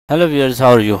Hello viewers,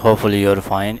 how are you? Hopefully you're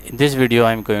fine. In this video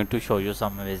I'm going to show you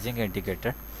some amazing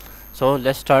indicator. So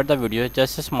let's start the video.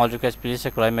 Just a small request, please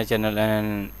subscribe my channel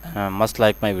and must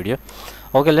like my video.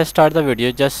 Okay, let's start the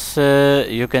video. Just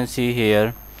you can see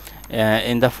here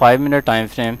in the 5-minute time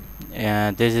frame,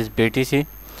 this is BTC.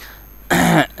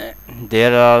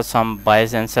 There are some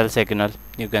buys and sell signal.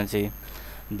 You can see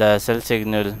the sell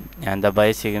signal and the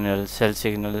buy signal, sell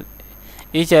signal,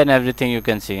 each and everything you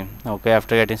can see. Okay,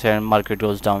 after getting certain market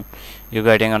goes down, you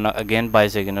getting an again buy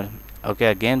signal. Okay,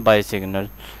 again buy signal,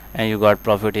 and you got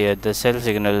profit here. The sell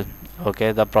signal,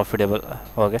 okay, the profitable.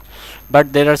 Okay,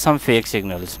 but there are some fake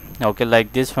signals. Okay,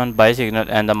 like this one buy signal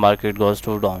and the market goes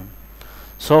to down.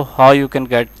 So how you can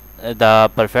get the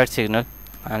perfect signal?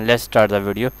 And let's start the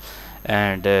video.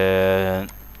 And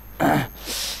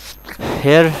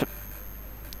here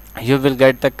you will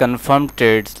get the confirmed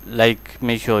trades. Like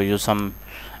me show you some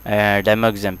demo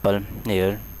example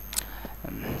here.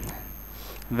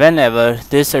 Whenever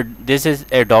this is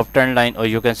a top trend line, or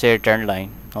you can say a trend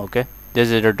line. Okay,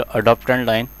 this is a top trend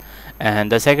line,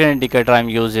 and the second indicator I'm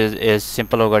use is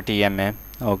simple yoga TMA.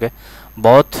 Okay,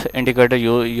 both indicator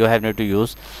you have need to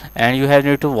use, and you have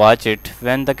need to watch it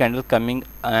when the candle coming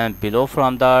below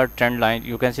from the trend line.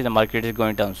 You can see the market is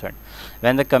going downside.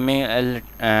 When the coming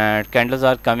candles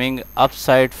are coming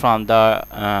upside from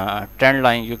the trend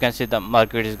line, you can see the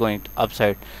market is going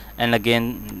upside, and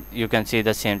again you can see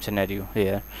the same scenario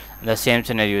here. The same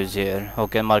scenario is here.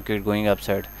 Okay, market going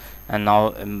upside, and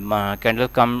now candle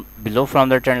come below from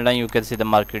the trend line, you can see the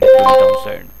market is going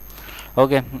downside.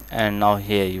 Okay, and now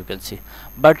here you can see,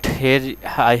 but here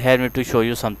I have to show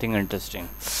you something interesting.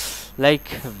 Like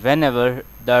whenever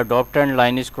the top trend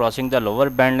line is crossing the lower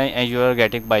band line and you are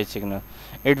getting buy signal,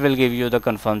 it will give you the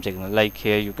confirmed signal. Like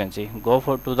here you can see, go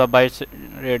for to the buy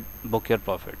rate, book your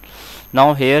profit.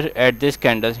 Now here at this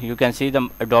candle you can see the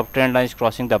top trend line is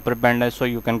crossing the upper band line, so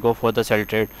you can go for the sell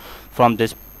trade from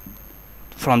this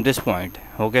point.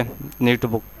 Okay, need to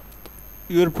book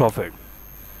your profit.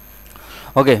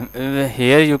 Okay,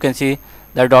 here you can see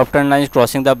the top trend line is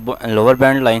crossing the lower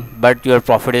band line, but your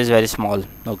profit is very small.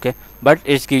 Okay, but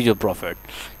it gives you profit.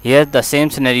 Here the same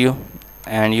scenario,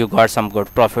 and you got some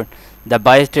good profit. The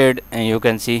buy trade, and you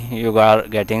can see you are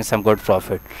getting some good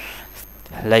profit.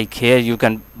 Like here you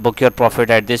can book your profit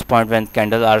at this point when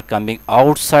candles are coming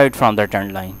outside from the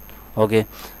trend line. Okay,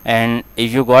 and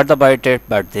if you got the buy trade,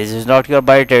 but this is not your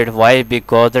buy trade. Why?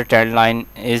 Because the trend line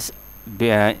is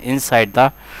inside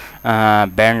the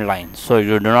band line, so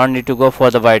you do not need to go for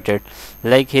the buy trade.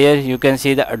 Like here you can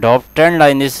see the top trend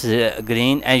line is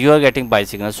green, and you are getting buy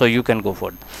signal, so you can go for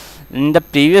it. In the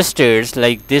previous trades,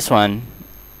 like this one,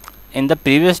 in the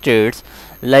previous trades,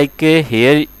 like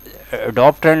here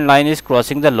top trend line is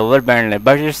crossing the lower band line,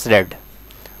 but it's red.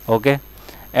 Okay,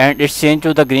 and it's changed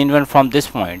to the green one from this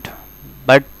point.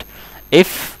 But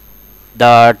if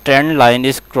the trend line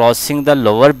is crossing the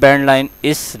lower band line,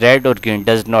 is red or green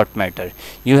does not matter,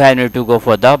 you have need to go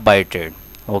for the buy trade.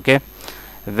 Okay,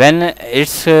 when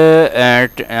its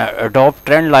top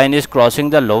trend line is crossing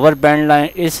the lower band line,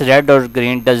 is red or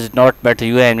green does not matter,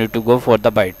 you have need to go for the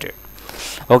buy trade.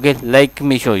 Okay, like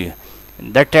me show you,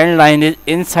 the trend line is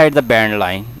inside the band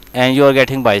line and you are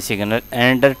getting buy signal,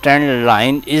 and the trend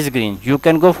line is green, you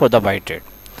can go for the buy trade.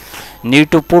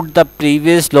 Need to put the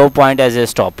previous low point as a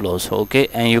stop loss. Okay,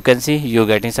 and you can see you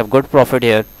getting some good profit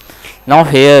here. Now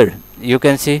here you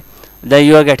can see that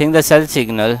you are getting the sell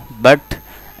signal, but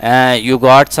you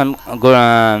got some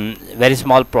very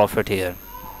small profit here.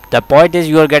 The point is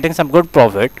you are getting some good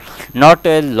profit, not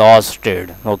a loss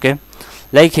trade. Okay,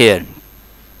 like here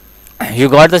you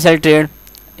got the sell trade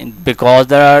because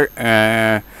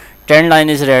the trend line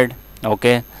is red.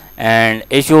 Okay, and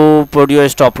if you put your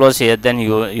stop loss here, then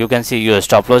you can see your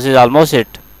stop loss is almost hit.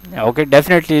 Okay,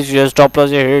 definitely your stop loss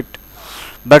is hit,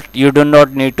 but you do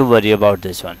not need to worry about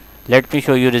this one. Let me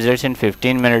show you results in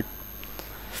 15 minutes.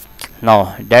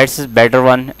 Now that's better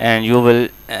one, and you will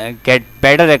get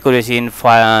better accuracy in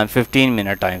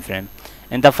 15-minute time frame.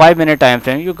 In the 5-minute time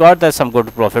frame you got some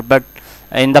good profit, but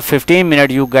in the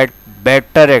 15-minute you get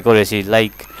better accuracy.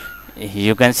 Like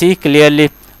you can see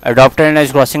clearly top trend line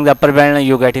is crossing the upper band line,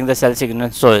 you getting the sell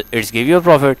signal, so it's give you a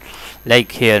profit.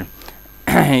 Like here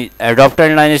top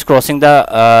trend line is crossing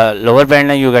the lower band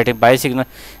line, you getting buy signal,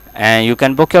 and you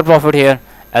can book your profit here.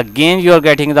 Again you are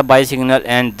getting the buy signal,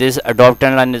 and this top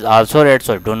trend line is also red,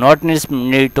 so do not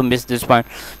need to miss this point,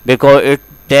 because it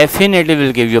definitely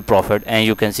will give you profit, and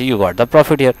you can see you got the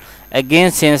profit here.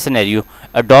 Again same scenario,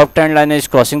 a top trend line is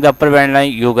crossing the upper band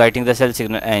line, you getting the sell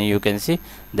signal, and you can see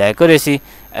the accuracy.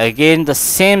 Again the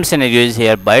same scenario is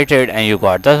here, buy trade, and you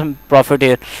got the profit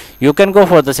here. You can go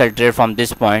for the sell trade from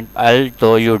this point,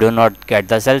 although you do not get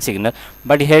the sell signal,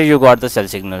 but here you got the sell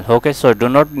signal. Okay, so do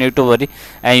not need to worry,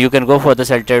 and you can go for the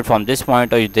sell trade from this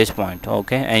point or this point.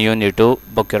 Okay, and you need to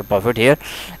book your profit here.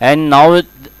 And now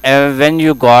when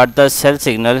you got the sell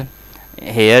signal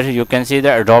here, you can see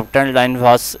the adopted line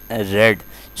was red,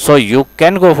 so you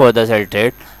can go for the sell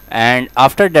trade. And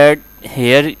after that,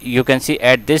 here you can see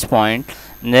at this point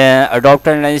the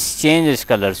adopted line is change its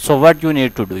color. So what you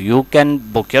need to do, you can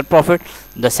book your profit.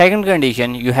 The second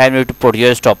condition, you have need to put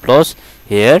your stop loss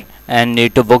here and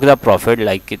need to book the profit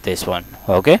like this one.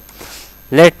 Okay,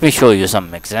 let me show you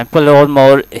some example or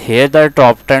more. Here the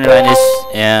top trend line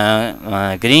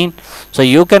is green, so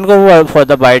you can go for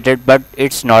the buy trade, but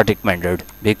it's not recommended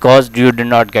because you did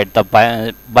not get the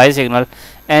buy signal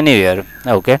anywhere.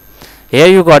 Okay, here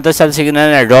you got the sell signal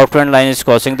and top trend line is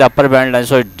crossing the upper band line,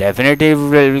 so it definitely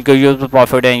will give you the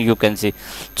profit, and you can see.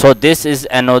 So this is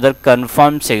another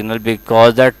confirmed signal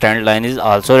because the trend line is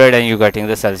also red and you getting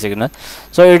the sell signal,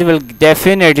 so it will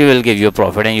definitely will give you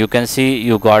profit, and you can see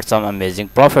you got some amazing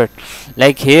profit.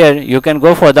 Like here you can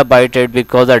go for the buy trade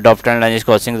because the top trend line is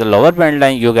crossing the lower band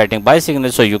line, you getting buy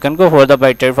signal, so you can go for the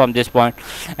buy trade from this point,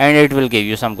 and it will give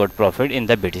you some good profit in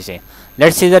the BTC.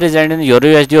 Let's see the result in Euro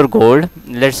USD or gold.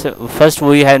 Let's first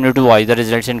we have need to watch the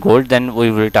results in gold, then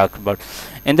we will talk about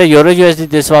in the Euro USD.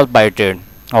 This was buy trade.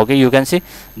 Okay, you can see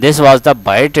this was the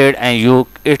buy trade, and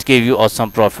it gave you awesome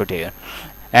profit here.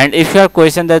 And if you have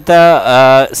question that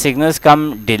the signals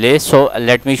come delay, so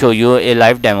let me show you a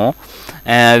live demo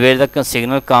where the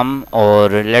signal come, or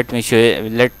let me show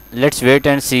you, let's wait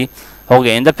and see.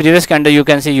 Okay, in the previous candle you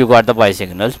can see you got the buy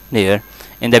signal here.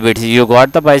 In the BTC you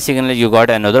got the buy signal, you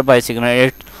got another buy signal.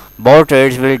 It both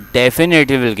trades will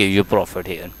definitely will give you profit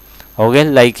here. Okay,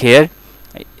 like here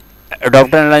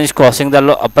adopter line is crossing the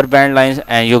upper band lines,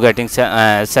 and you getting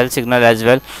sell signal as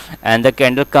well, and the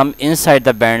candle come inside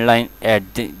the band line at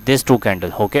this two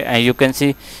candle. Okay, and you can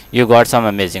see you got some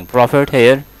amazing profit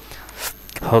here.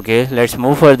 Okay, let's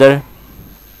move further.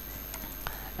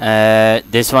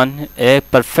 This one a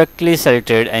perfectly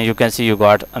selected, and you can see you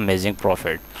got amazing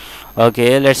profit.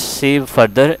 Okay, let's see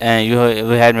further, and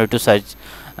we have to search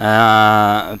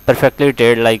perfectly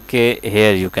trade. Like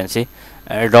here you can see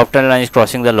adopter line is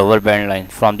crossing the lower band line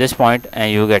from this point,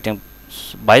 and you getting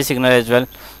buy signal as well,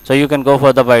 so you can go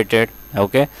for the buy trade.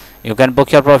 Okay, you can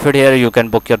book your profit here, you can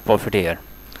book your profit here.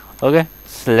 Okay,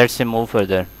 so let's see move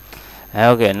further.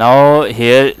 Okay, now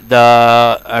here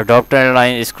the adopter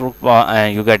line is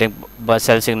and you getting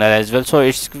sell signal as well, so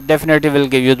it's definitely will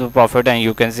give you the profit, and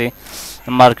you can see the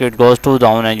market goes to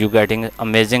down and you getting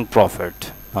amazing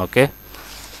profit. Okay,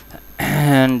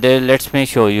 and let me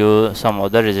show you some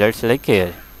other results. Like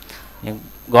here you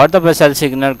got the sell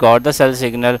signal, got the sell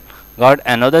signal, got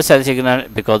another sell signal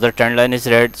because the trend line is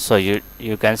red, so you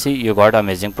can see you got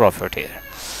amazing profit here.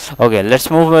 Okay, let's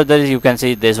move further. You can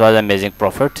see this was amazing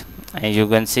profit, and you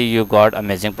can see you got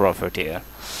amazing profit here.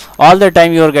 All the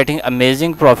time you are getting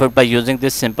amazing profit by using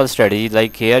this simple strategy.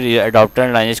 Like here your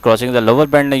adopter line is crossing the lower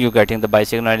band line, you getting the buy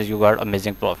signal, and you got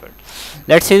amazing profit.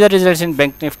 Let's see the results in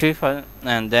Bank Nifty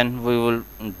and then we will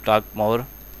talk more.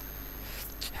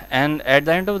 And at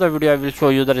the end of the video I will show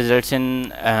you the results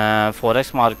in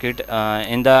forex market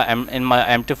in my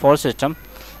MT4 system.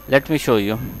 Let me show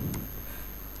you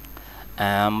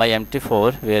my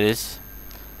MT4. Where is,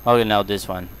 okay, now this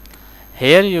one.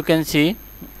 Here you can see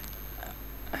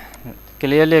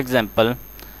clearly example,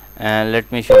 and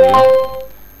let me show you.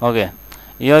 Okay,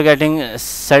 you are getting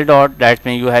sell dot, that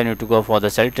means you have need to go for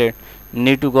the sell trade,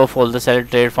 need to go for the sell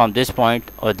trade from this point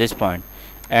or this point,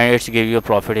 and it's give you a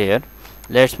profit here.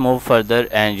 Let's move further,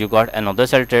 and you got another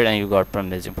sell trade, and you got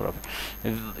amazing profit.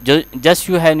 Just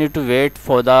you have need to wait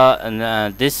for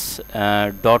the this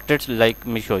dotted, like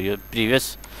me show you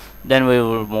previous, then we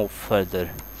will move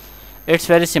further. It's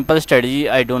very simple strategy,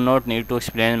 I do not need to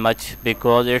explain much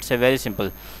because it's a very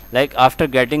simple. Like after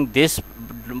getting this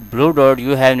blue dot,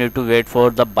 you have need to wait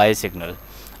for the buy signal.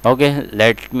 Okay,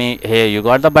 let me, here you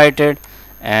got the buy trade,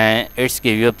 and it's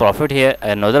give you a profit here,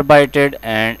 another buy trade,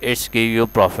 and it's give you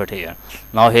profit here.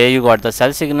 Now here you got the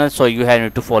sell signal, so you have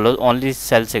need to follow only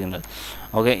sell signal.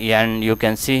 Okay, and you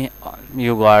can see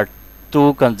you got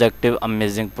two consecutive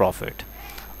amazing profit.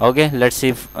 Okay, let's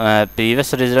see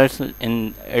previous results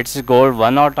in its gold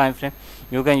 1 hour time frame.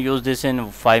 You can use this in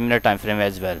 5-minute time frame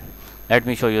as well. Let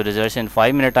me show you results in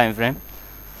 5-minute time frame.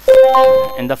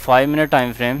 In the 5-minute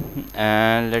time frame,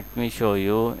 and let me show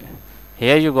you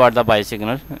here you got the buy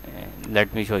signal.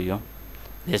 Let me show you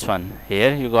this one.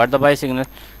 Here you got the buy signal.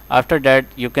 After that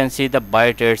you can see the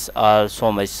buy trades are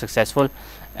so much successful,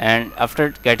 and after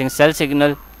getting sell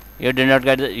signal, you did not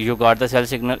get you got the sell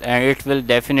signal, and it will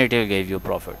definitely give you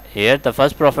profit. Here the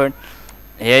first profit,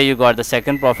 here you got the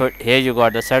second profit, here you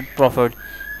got the third profit,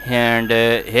 and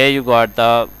here you got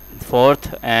the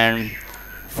fourth and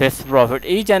fifth profit.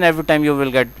 Each and every time you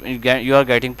will you are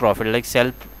getting profit. Like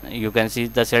sell, you can see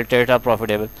the sell trades are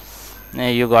profitable.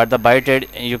 You got the buy trade,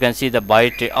 you can see the buy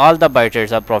trade, all the buy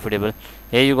trades are profitable.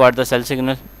 Here you got the sell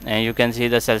signal, and you can see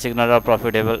the sell signal are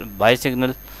profitable. Buy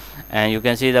signal, and you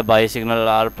can see the buy signal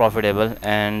are profitable,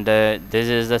 and this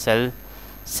is the sell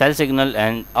signal,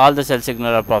 and all the sell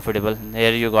signal are profitable.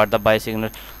 Here you got the buy signal,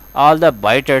 all the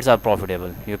buy trades are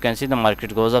profitable. You can see the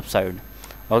market goes upside.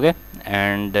 Okay,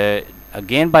 and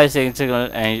again buy signal,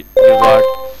 and you got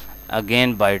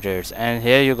again buy trades, and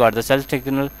here you got the sell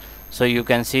signal. So you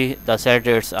can see the sell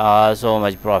trades are so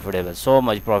much profitable,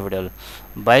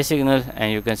 buy signal,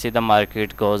 and you can see the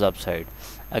market goes upside.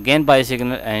 Again buy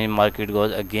signal, and market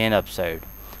goes again upside.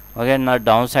 Okay, not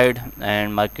downside,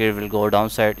 and market will go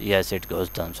downside. Yes, it goes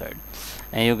downside,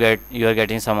 and you are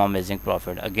getting some amazing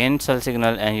profit. Again sell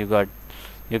signal, and you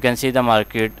can see the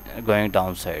market going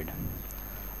downside.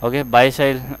 Okay, buy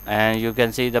sell, and you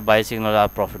can see the buy signal are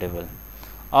profitable.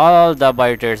 All the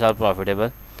buy trades are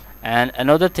profitable. And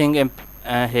another thing here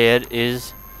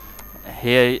is,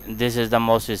 here this is the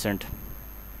most recent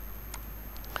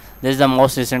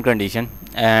condition,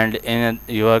 and in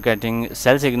you are getting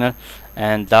sell signal,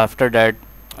 and after that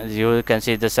you can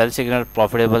see the sell signal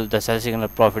profitable, the sell signal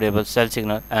profitable, sell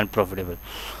signal and profitable.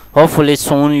 Hopefully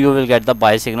soon you will get the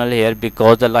buy signal here,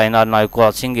 because the line are now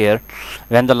crossing here.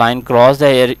 When the line cross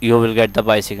the here, you will get the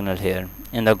buy signal here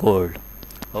in the gold.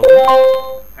 Okay,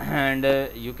 and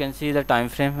you can see the time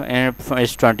frame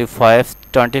is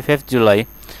 25th July,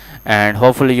 and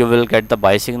hopefully you will get the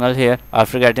buy signal here.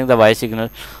 After getting the buy signal,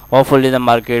 hopefully the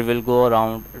market will go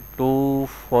around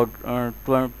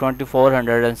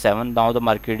 2407. Now the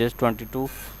market is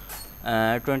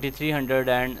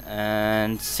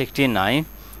 2369,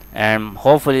 and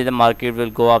hopefully the market will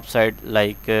go upside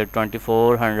like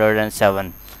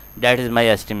 2407. That is my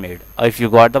estimate. If you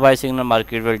got the buy signal,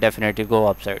 market will definitely go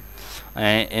upside,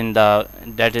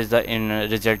 that is the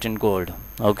result in gold.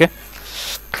 Okay,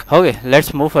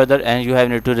 let's move further, and you have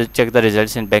need to check the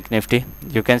results in Bank Nifty.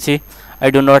 You can see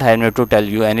I do not have need to tell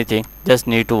you anything, just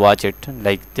need to watch it,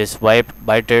 like this buy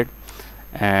trade,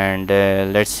 and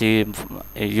let's see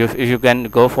if you can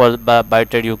go for the buy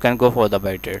trade, you can go for the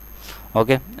buy trade.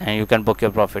 Okay, and you can book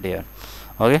your profit here.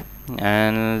 Okay,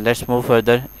 and let's move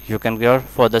further. You can go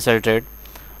for the sell trade.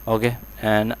 Okay,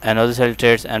 and another sell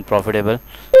trades and profitable.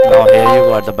 Now here you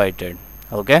got the buy trade.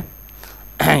 Okay,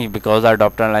 because our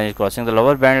adopter line is crossing the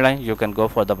lower band line, you can go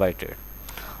for the buy trade.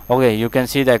 Okay, you can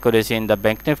see the accuracy in the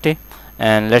Bank Nifty,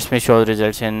 and let me show the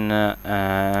results in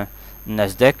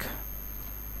Nasdaq.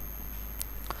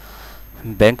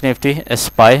 Bank Nifty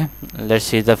SPY. Let's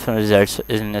see the results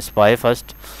in SPY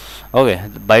first. Okay,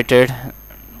 buy trade,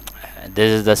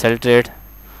 this is the sell trade.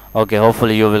 Okay,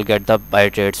 hopefully you will get the buy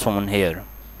trade soon here.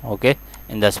 Okay,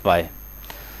 in the SPY.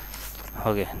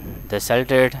 Okay, the sell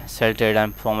trade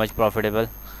I'm so much profitable,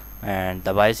 and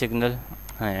the buy signal,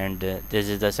 and this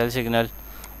is the sell signal.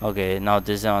 Okay, now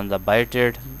this is on the buy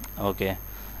trade. Okay,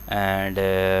 and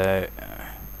the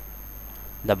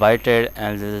buy trade,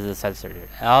 and this is the sell trade.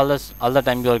 All the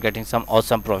time you are getting some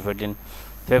awesome profit in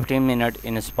 15 minutes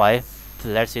in SPY.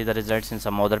 Let's see the results in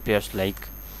some other pairs like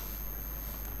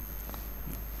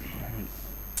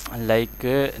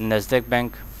Nasdaq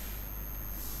Bank.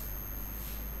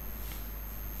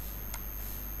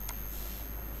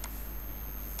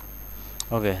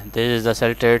 Okay, this is the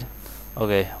sell trade.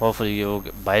 Okay, hopefully you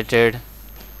buy trade,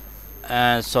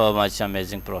 and so much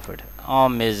amazing profit,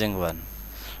 amazing one.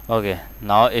 Okay,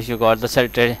 now if you got the sell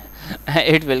trade,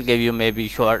 it will give you maybe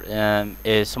short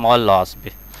a small loss,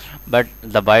 but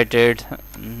the buy trade,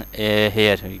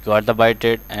 here you got the buy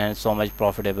trade and so much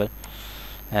profitable.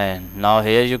 And now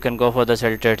here you can go for the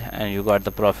sell trade, and you got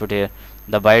the profit here,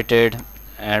 the buy trade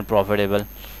and profitable,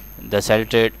 the sell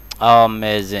trade,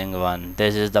 amazing one.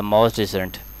 This is the most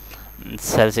recent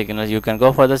sell signal. You can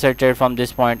go for the sell trade from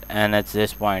this point and at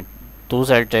this point, two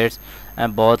sell trades,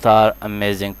 and both are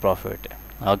amazing profit.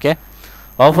 Okay,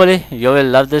 hopefully you will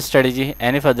love this strategy.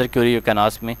 Any further query you can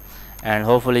ask me, and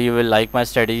hopefully you will like my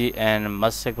strategy, and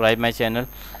must subscribe my channel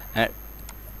and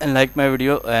like my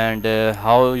video. And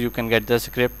how you can get the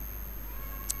script,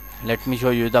 let me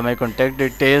show you my contact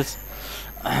details.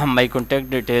 My contact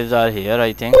details are here,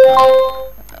 I think.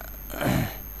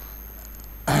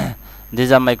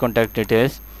 These are my contact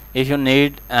details. If you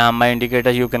need my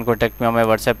indicator, you can contact me on my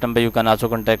WhatsApp number. You can also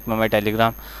contact me on my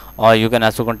Telegram, or you can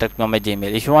also contact me on my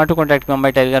Gmail. If you want to contact me on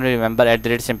my Telegram, remember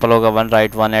 @simple hoga one,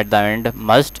 write one at the end,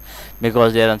 must,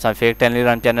 because there are some fake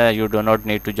Telegram channel. You do not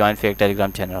need to join fake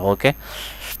Telegram channel. Okay.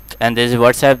 And this is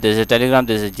WhatsApp, this is Telegram,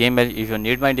 this is Gmail. If you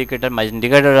need my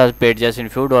indicator is paid just in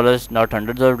few dollars, not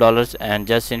hundreds of dollars, and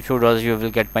just in few dollars you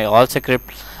will get my all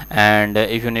script. And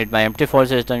if you need my MT4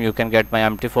 system, you can get my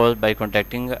MT4 by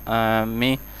contacting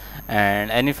me.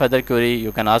 And any further query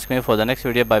you can ask me for the next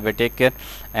video. Bye bye, take care,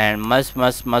 and must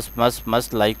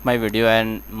like my video,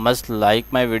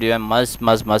 and must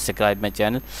subscribe my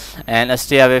channel, and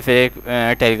stay away fake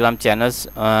Telegram channels.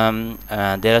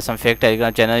 There are some fake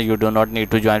Telegram channels. You do not need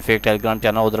to join fake Telegram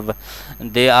channel, otherwise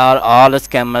they are all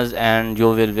scammers and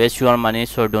you will waste your money.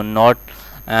 So do not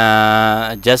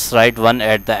just write one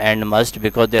at the end, must,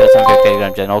 because there are some fake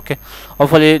Telegram channel. Okay,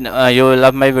 hopefully you will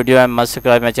love my video and must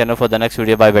subscribe my channel for the next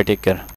video. Bye bye, take care.